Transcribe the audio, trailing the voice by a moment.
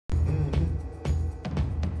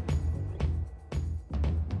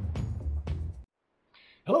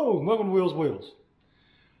Hello, and welcome to Will's Wheels.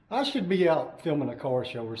 I should be out filming a car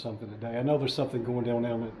show or something today. I know there's something going down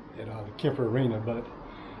at the Kemper Arena, but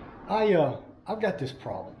I've got this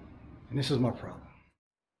problem, and this is my problem.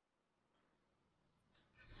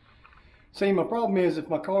 See, my problem is if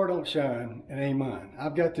my car don't shine, it ain't mine.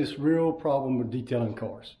 I've got this real problem with detailing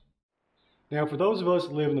cars. Now, for those of us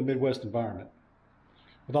that live in the Midwest environment,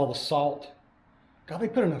 with all the salt, God, they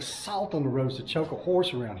put enough salt on the roads to choke a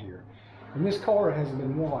horse around here. And this car hasn't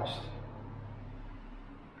been washed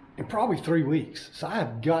in probably 3 weeks. So I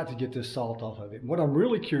have got to get this salt off of it. And what I'm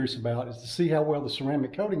really curious about is to see how well the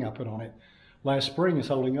ceramic coating I put on it last spring is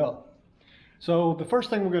holding up. So the first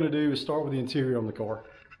thing we're going to do is start with the interior on the car.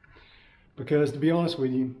 Because to be honest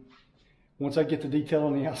with you, once I get the detail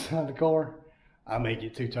on the outside of the car, I may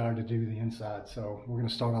get too tired to do the inside. So we're going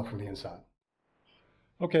to start off with the inside.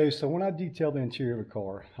 Okay, so when I detail the interior of a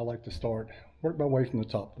car, I like to work my way from the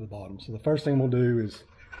top to the bottom. So the first thing we'll do is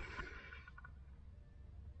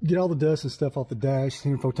get all the dust and stuff off the dash, the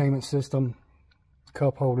infotainment system,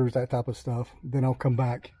 cup holders, that type of stuff. Then I'll come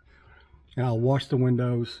back and I'll wash the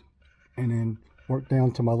windows and then work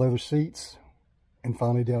down to my leather seats and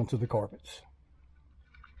finally down to the carpets.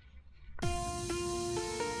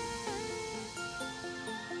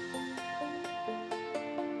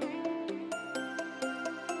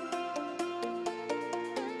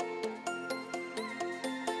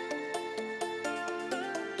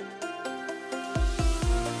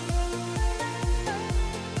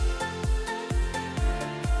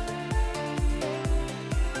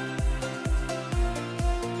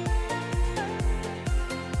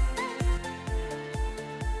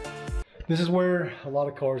 This is where a lot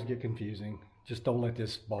of cars get confusing. Just don't let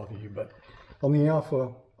this bother you. But on the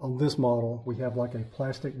Alfa, on this model, we have like a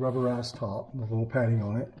plastic rubberized top with a little padding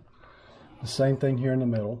on it. The same thing here in the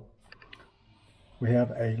middle. We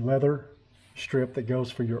have a leather strip that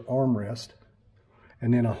goes for your armrest,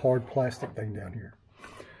 and then a hard plastic thing down here.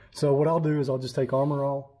 So what I'll do is I'll just take Armor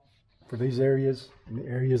All for these areas and the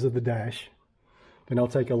areas of the dash. Then I'll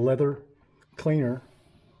take a leather cleaner,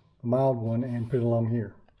 a mild one, and put it along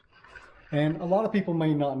here. And a lot of people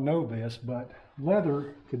may not know this, but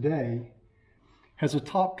leather today has a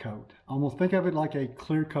top coat. Almost think of it like a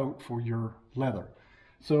clear coat for your leather.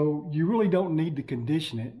 So you really don't need to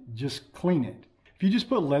condition it, just clean it. If you just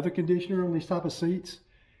put leather conditioner on these type of seats,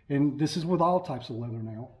 and this is with all types of leather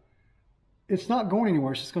now, it's not going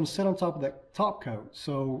anywhere. It's just going to sit on top of that top coat.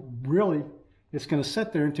 So really, it's going to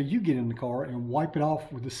sit there until you get in the car and wipe it off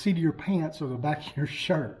with the seat of your pants or the back of your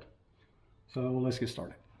shirt. So let's get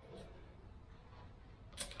started.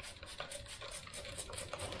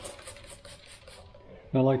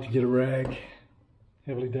 I like to get a rag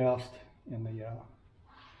heavily doused in the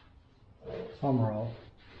Armor All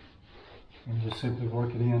and just simply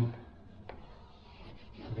work it in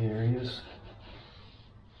the areas.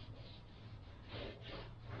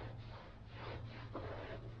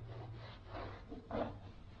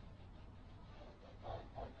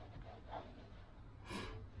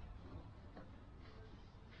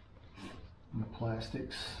 And the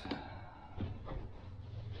plastics.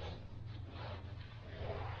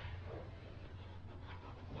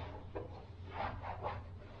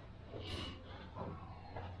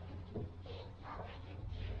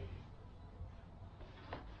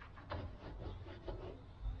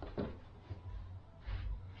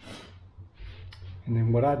 And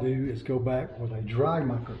then what I do is go back with a dry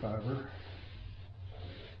microfiber,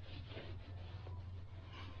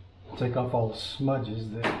 take off all the smudges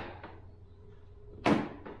that and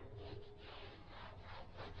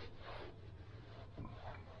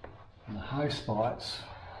the high spots,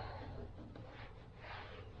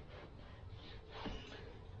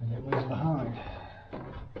 and it leaves behind.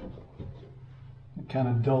 It kind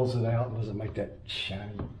of dulls it out and doesn't make that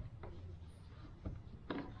shiny.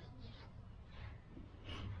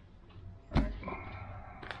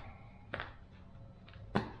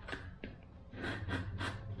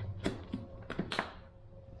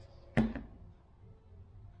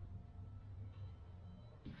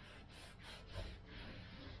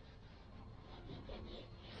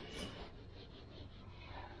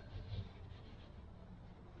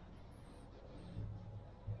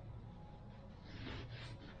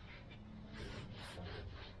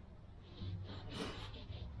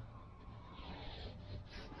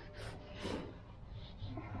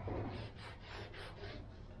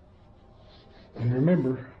 And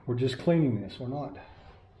remember, we're just cleaning this, we're not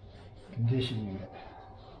conditioning it.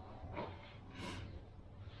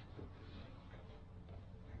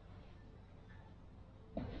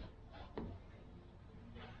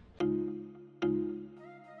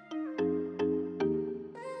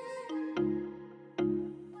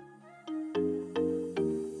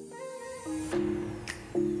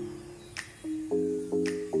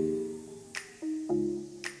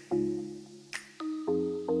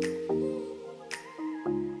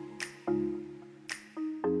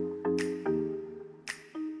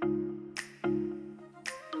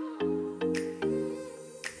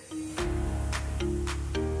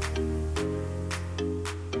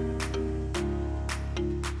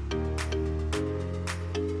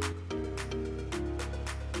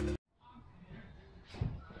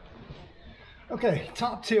 Okay,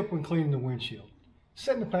 top tip when cleaning the windshield.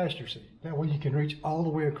 Sit in the passenger seat. That way you can reach all the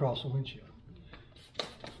way across the windshield.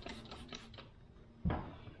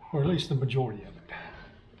 Or at least the majority of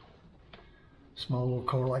it. Small little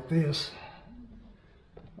car like this,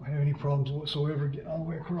 don't have any problems whatsoever getting all the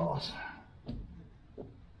way across.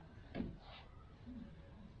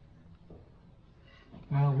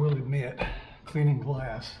 Now I will admit, cleaning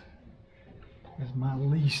glass is my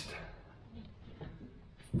least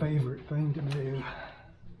favorite thing to do.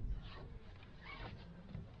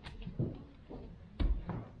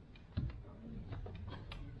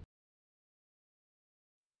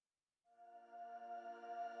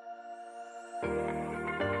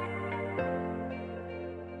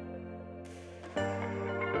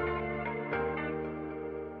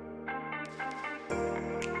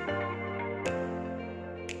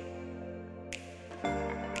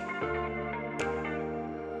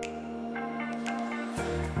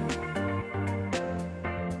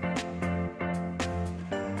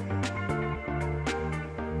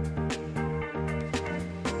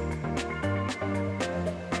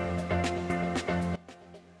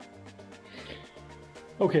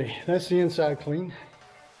 Okay, that's the inside clean.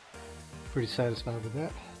 Pretty satisfied with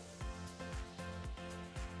that.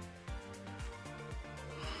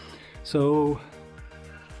 So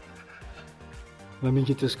let me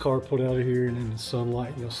get this car pulled out of here and in the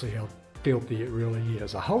sunlight, and you'll see how filthy it really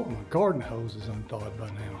is. I hope my garden hose is unthawed by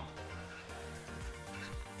now.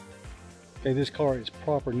 Okay, this car is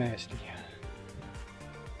proper nasty.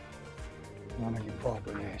 I mean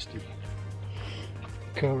proper nasty.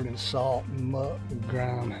 Covered in salt and muck and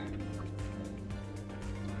grime.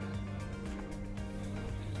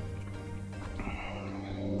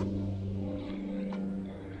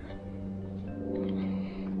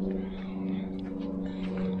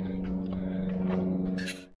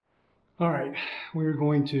 All right, we're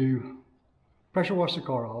going to pressure wash the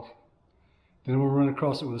car off. Then we'll run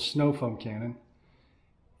across it with a snow foam cannon.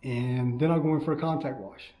 And then I'll go in for a contact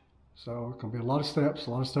wash. So it's gonna be a lot of steps,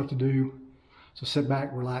 a lot of stuff to do. So sit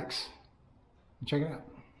back, relax, and check it out.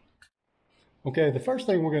 Okay, the first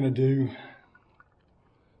thing we're gonna do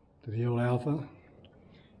to the old Alfa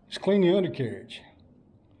is clean the undercarriage.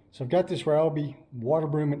 So I've got this Ryobi water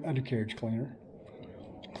broom and undercarriage cleaner.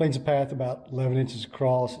 Cleans the path about 11 inches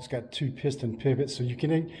across. It's got 2 piston pivots, so you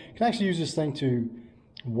can actually use this thing to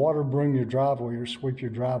water broom your driveway or sweep your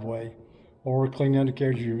driveway or clean the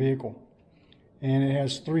undercarriage of your vehicle. And it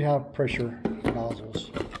has 3 high pressure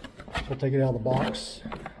nozzles. So I'll take it out of the box.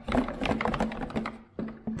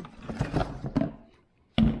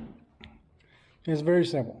 It's very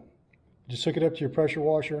simple. Just hook it up to your pressure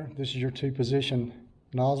washer. This is your 2-position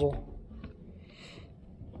nozzle.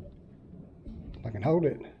 I can hold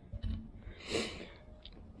it.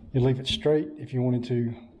 You leave it straight if you wanted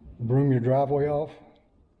to broom your driveway off,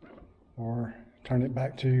 or turn it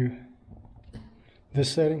back to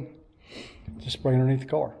this setting. Just spray underneath the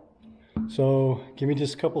car. So give me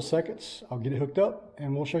just a couple seconds. I'll get it hooked up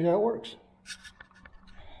and we'll show you how it works.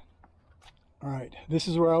 All right, this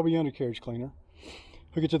is the Ryobi undercarriage cleaner.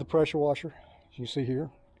 Hook it to the pressure washer, as you can see here.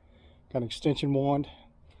 Got an extension wand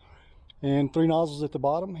and 3 nozzles at the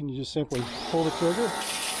bottom, and you just simply pull the trigger.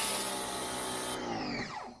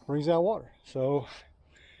 Brings out water. So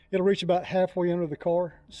it'll reach about halfway under the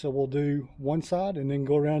car. So we'll do one side and then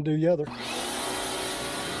go around and do the other.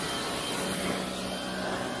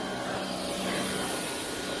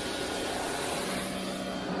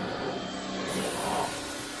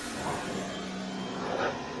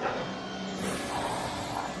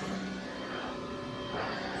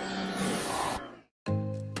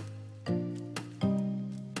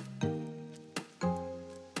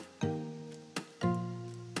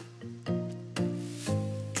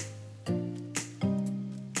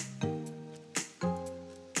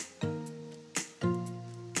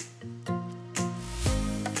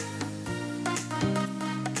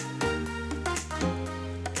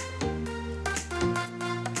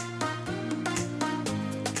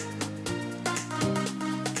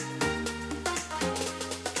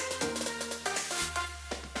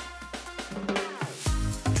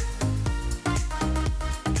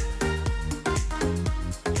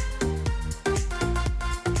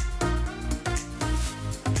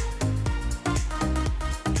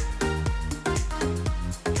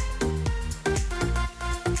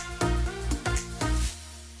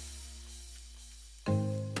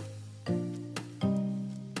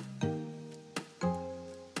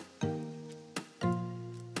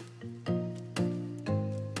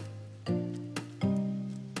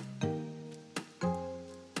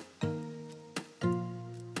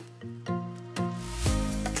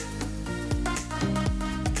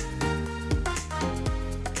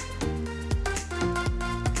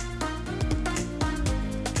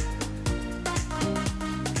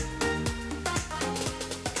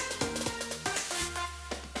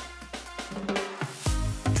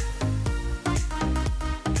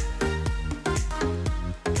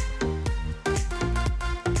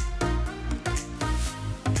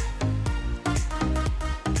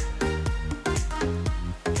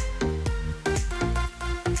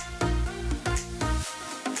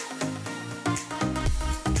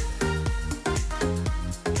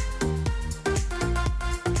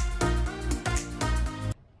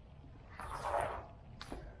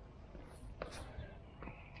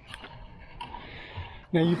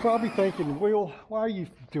 Now you're probably thinking, Will, why are you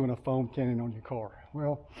doing a foam cannon on your car?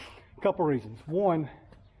 Well, a couple reasons. One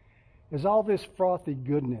is all this frothy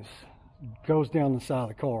goodness goes down the side of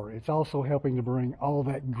the car. It's also helping to bring all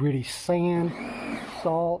that gritty sand,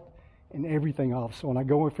 salt, and everything off. So when I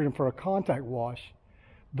go in for a contact wash,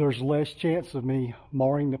 there's less chance of me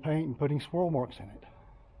marring the paint and putting swirl marks in it.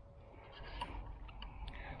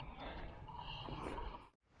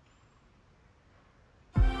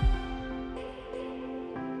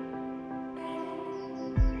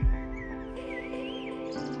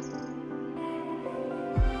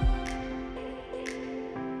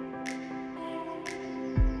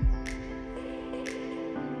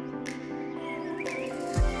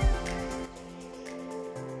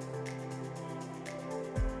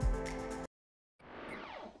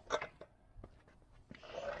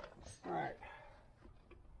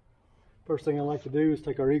 First thing I like to do is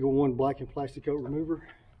take our Eagle One black and plastic coat remover,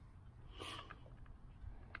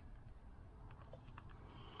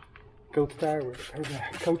 coat the tire with it, or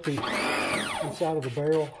coat the inside of the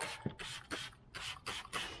barrel,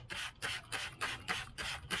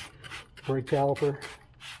 brake caliper,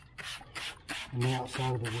 and the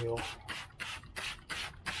outside of the wheel.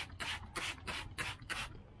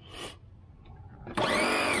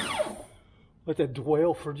 Let that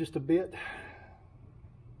dwell for just a bit.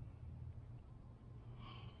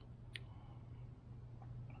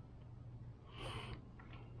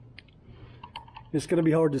 It's going to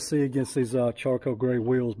be hard to see against these charcoal gray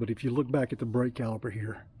wheels, but if you look back at the brake caliper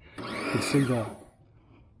here, you can see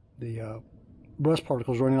the rust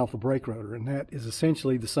particles running off the brake rotor, and that is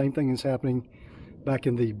essentially the same thing that's happening back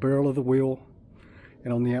in the barrel of the wheel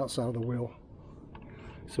and on the outside of the wheel.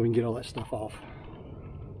 So we can get all that stuff off.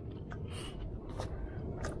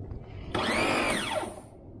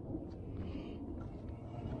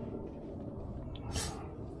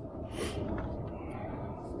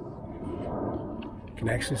 Can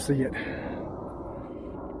actually see it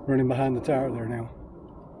running behind the tire there now.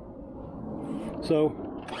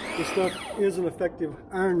 So this stuff is an effective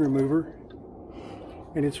iron remover,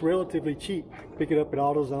 and it's relatively cheap. Pick it up at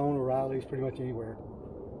AutoZone, O'Reilly's, pretty much anywhere.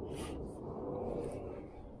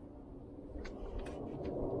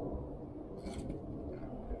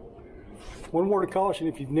 One word of caution: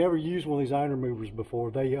 if you've never used one of these iron removers before,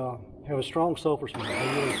 they have a strong sulfur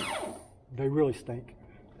smell. They really stink.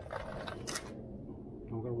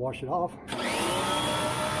 I'm going to wash it off.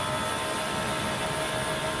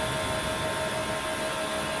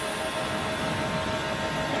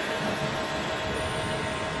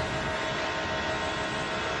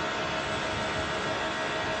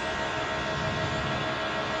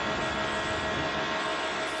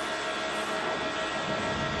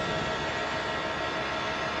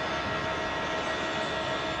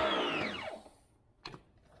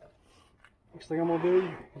 Next thing I'm going to do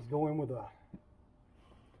is go in with a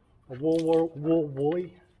wool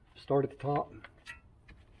woolly. Start at the top.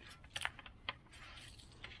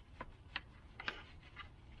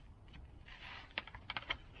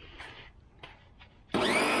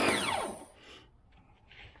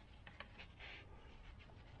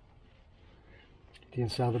 Get the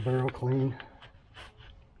inside of the barrel clean.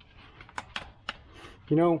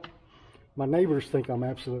 You know, my neighbors think I'm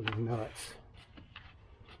absolutely nuts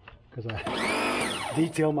because I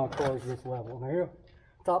detail my cars this level. Now,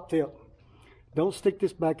 top tip, don't stick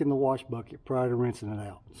this back in the wash bucket prior to rinsing it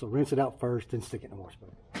out. So rinse it out first, then stick it in the wash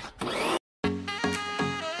bucket.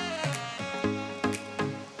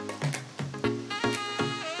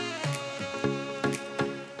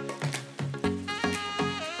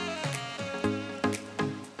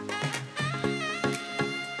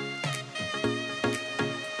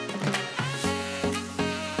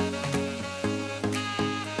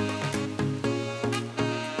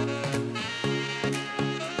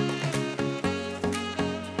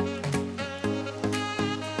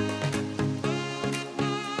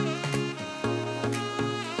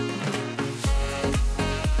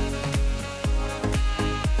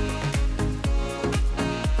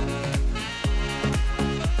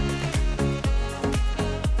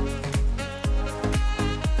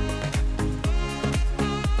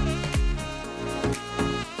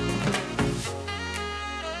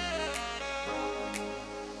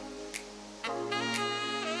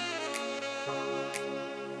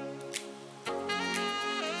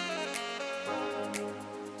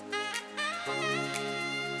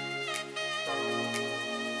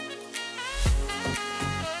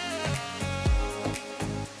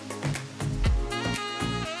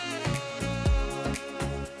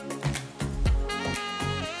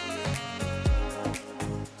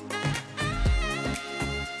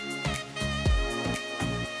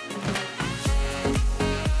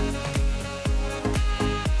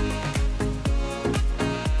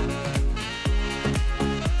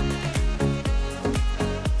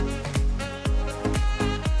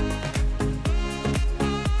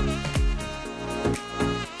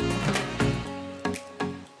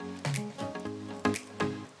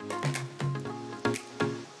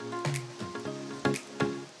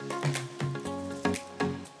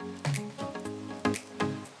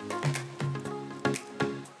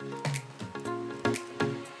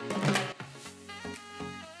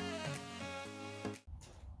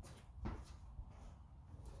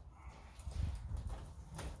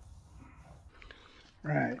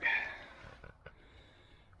 Right.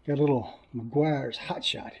 Got a little Meguiar's Hot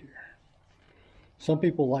Shot here. Some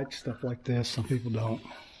people like stuff like this, some people don't.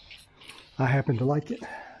 I happen to like it.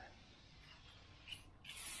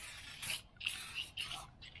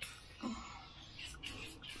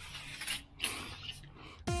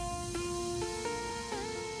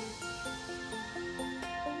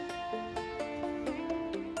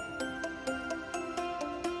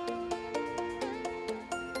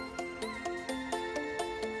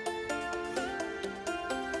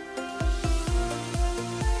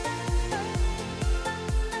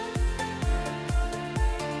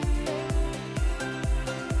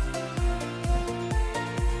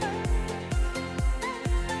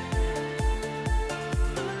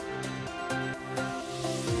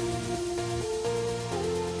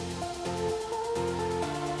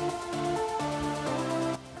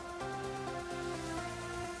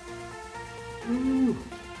 Ooh.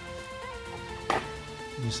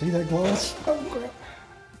 You see that gloss? Oh crap.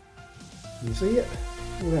 You see it?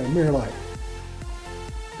 Look at that mirror light.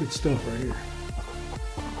 Good stuff right here.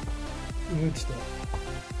 Good stuff.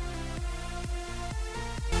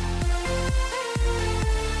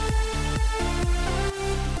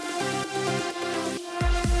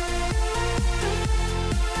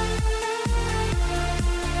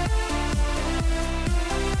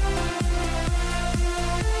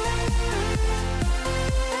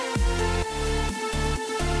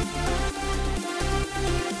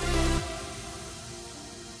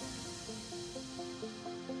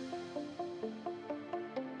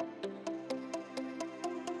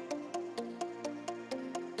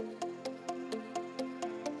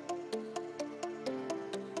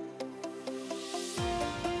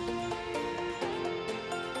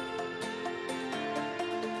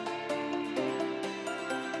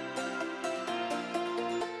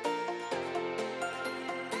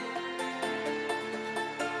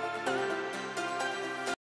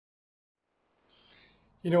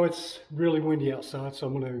 You know, it's really windy outside, so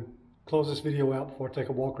I'm going to close this video out before I take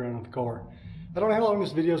a walk around in the car. I don't know how long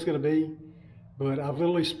this video is going to be, but I've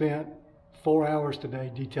literally spent 4 hours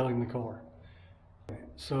today detailing the car.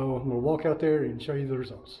 So I'm going to walk out there and show you the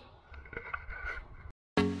results.